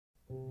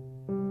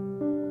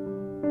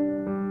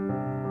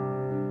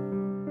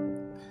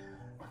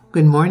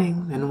Good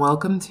morning and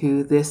welcome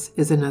to This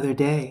is Another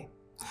Day.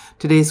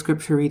 Today's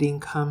scripture reading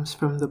comes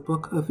from the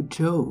book of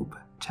Job,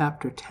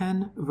 chapter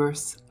 10,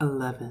 verse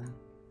 11.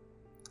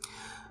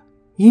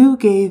 You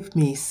gave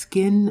me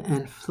skin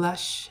and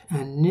flesh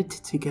and knit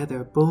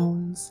together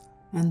bones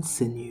and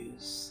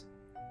sinews.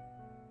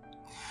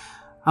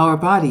 Our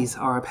bodies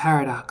are a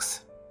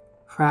paradox,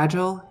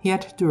 fragile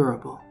yet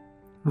durable,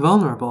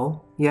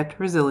 vulnerable yet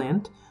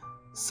resilient,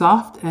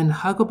 soft and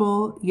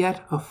huggable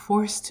yet a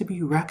force to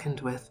be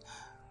reckoned with.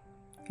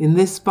 In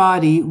this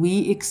body,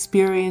 we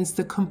experience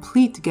the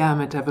complete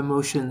gamut of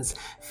emotions: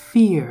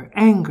 fear,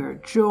 anger,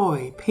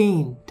 joy,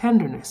 pain,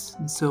 tenderness,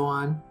 and so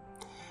on.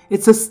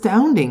 It's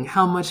astounding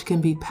how much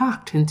can be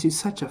packed into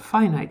such a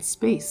finite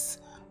space.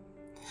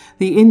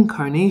 The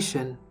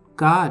Incarnation,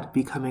 God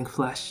becoming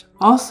flesh,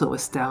 also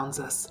astounds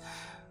us,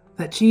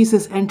 that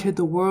Jesus entered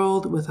the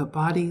world with a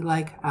body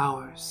like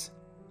ours.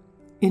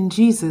 In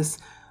Jesus,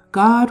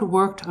 God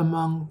worked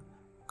among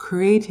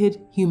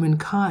created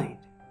humankind,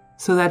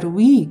 so that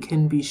we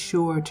can be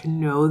sure to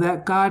know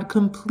that God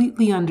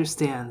completely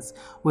understands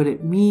what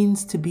it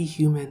means to be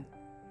human.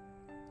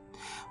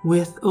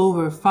 With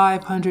over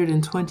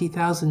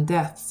 520,000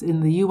 deaths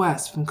in the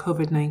U.S. from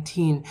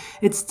COVID-19,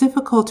 it's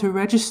difficult to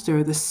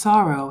register the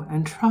sorrow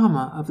and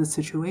trauma of the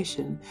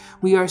situation.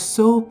 We are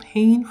so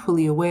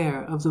painfully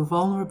aware of the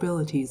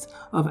vulnerabilities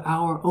of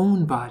our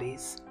own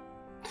bodies.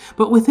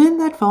 But within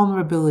that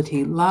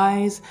vulnerability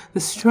lies the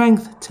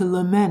strength to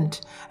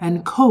lament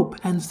and cope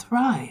and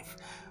thrive,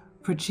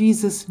 for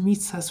Jesus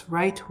meets us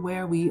right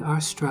where we are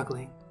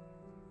struggling.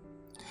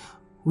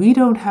 We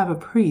don't have a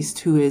priest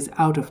who is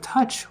out of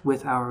touch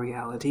with our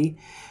reality.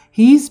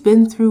 He's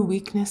been through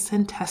weakness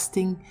and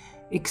testing,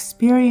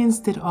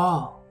 experienced it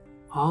all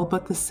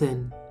but the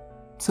sin.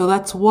 So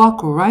let's walk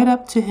right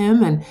up to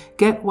him and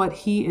get what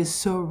he is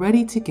so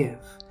ready to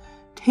give.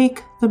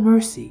 Take the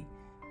mercy,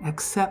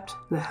 accept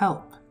the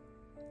help.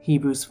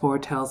 Hebrews 4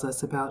 tells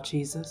us about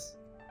Jesus.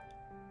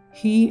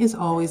 He is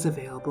always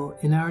available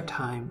in our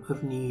time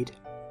of need.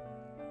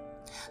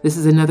 This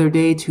is another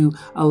day to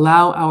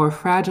allow our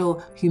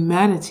fragile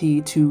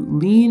humanity to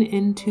lean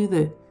into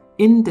the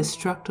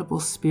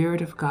indestructible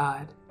Spirit of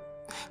God.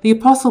 The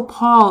Apostle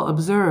Paul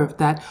observed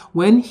that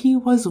when he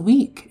was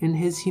weak in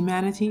his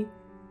humanity,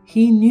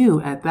 he knew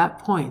at that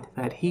point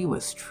that he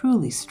was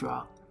truly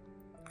strong,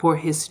 for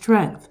his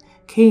strength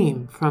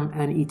came from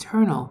an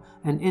eternal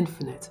and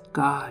infinite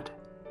God.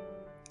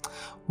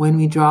 When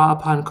we draw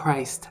upon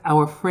Christ,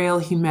 our frail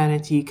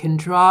humanity can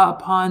draw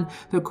upon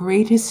the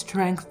greatest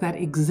strength that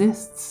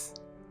exists.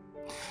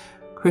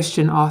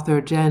 Christian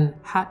author Jen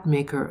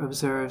Hatmaker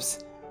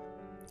observes,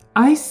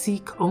 I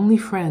seek only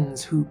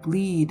friends who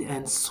bleed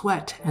and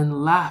sweat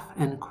and laugh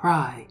and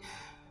cry.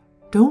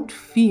 Don't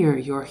fear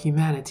your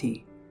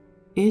humanity.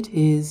 It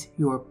is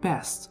your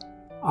best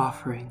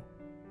offering.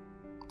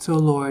 So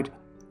Lord,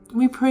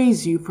 we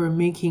praise you for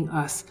making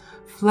us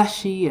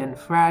fleshy and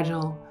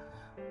fragile.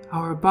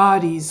 Our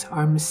bodies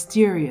are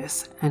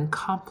mysterious and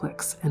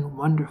complex and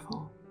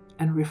wonderful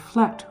and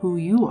reflect who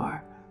you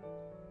are.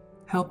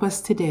 Help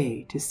us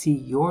today to see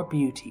your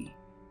beauty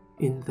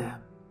in them.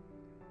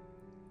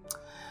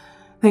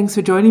 Thanks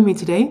for joining me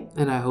today,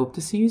 and I hope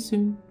to see you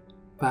soon.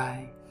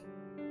 Bye.